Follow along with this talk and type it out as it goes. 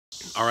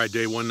All right,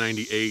 day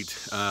 198.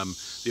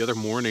 The other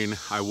morning,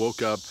 I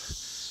woke up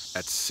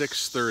at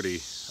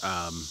 6:30.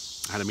 I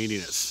had a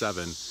meeting at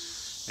 7,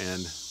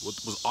 and what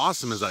was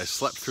awesome is I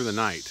slept through the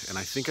night, and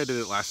I think I did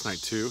it last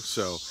night too,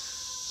 so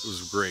it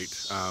was great.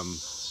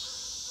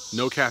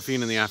 No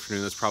caffeine in the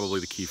afternoon, that's probably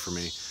the key for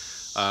me.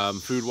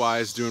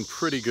 Food-wise, doing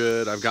pretty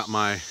good. I've got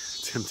my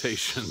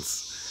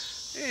temptations,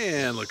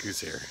 and look who's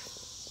here.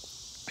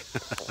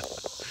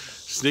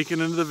 Sneaking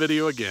into the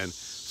video again.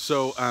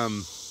 So,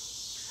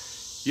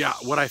 yeah,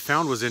 what I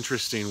found was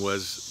interesting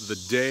was the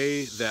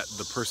day that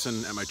the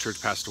person at my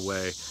church passed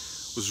away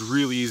was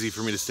really easy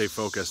for me to stay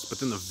focused, but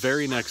then the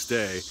very next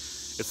day,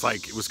 it's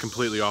like it was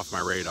completely off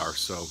my radar.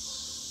 So,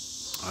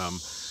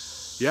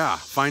 yeah,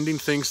 finding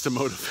things to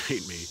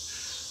motivate me.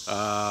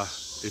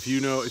 If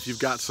you've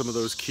got some of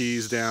those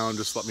keys down,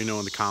 just let me know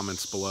in the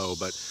comments below.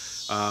 But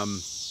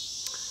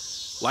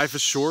life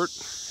is short,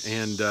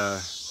 and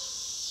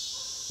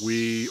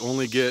we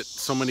only get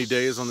so many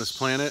days on this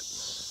planet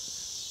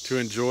to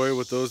enjoy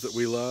with those that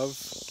we love,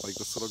 like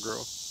this little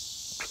girl.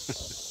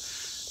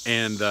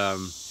 And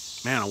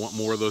man, I want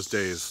more of those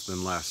days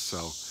than less.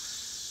 So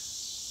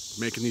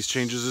making these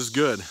changes is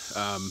good.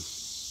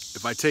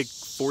 If I take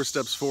 4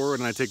 steps forward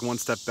and I take 1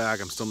 step back,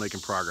 I'm still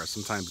making progress.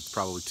 Sometimes it's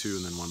probably 2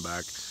 and then 1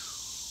 back,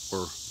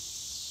 or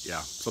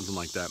yeah, something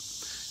like that.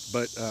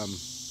 But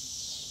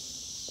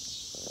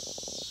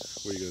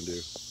what are you gonna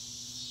do?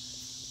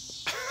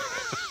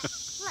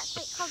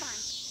 Wait, hold on.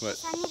 What?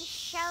 So I need to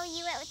show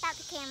you it without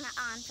the camera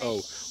on first.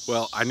 Oh,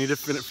 well, I need to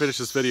finish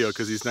this video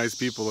because these nice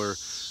people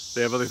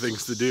they have other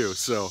things to do.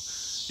 So,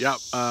 yeah,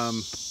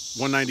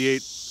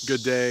 198,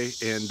 good day,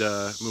 and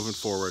moving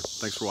forward.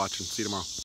 Thanks for watching. See you tomorrow.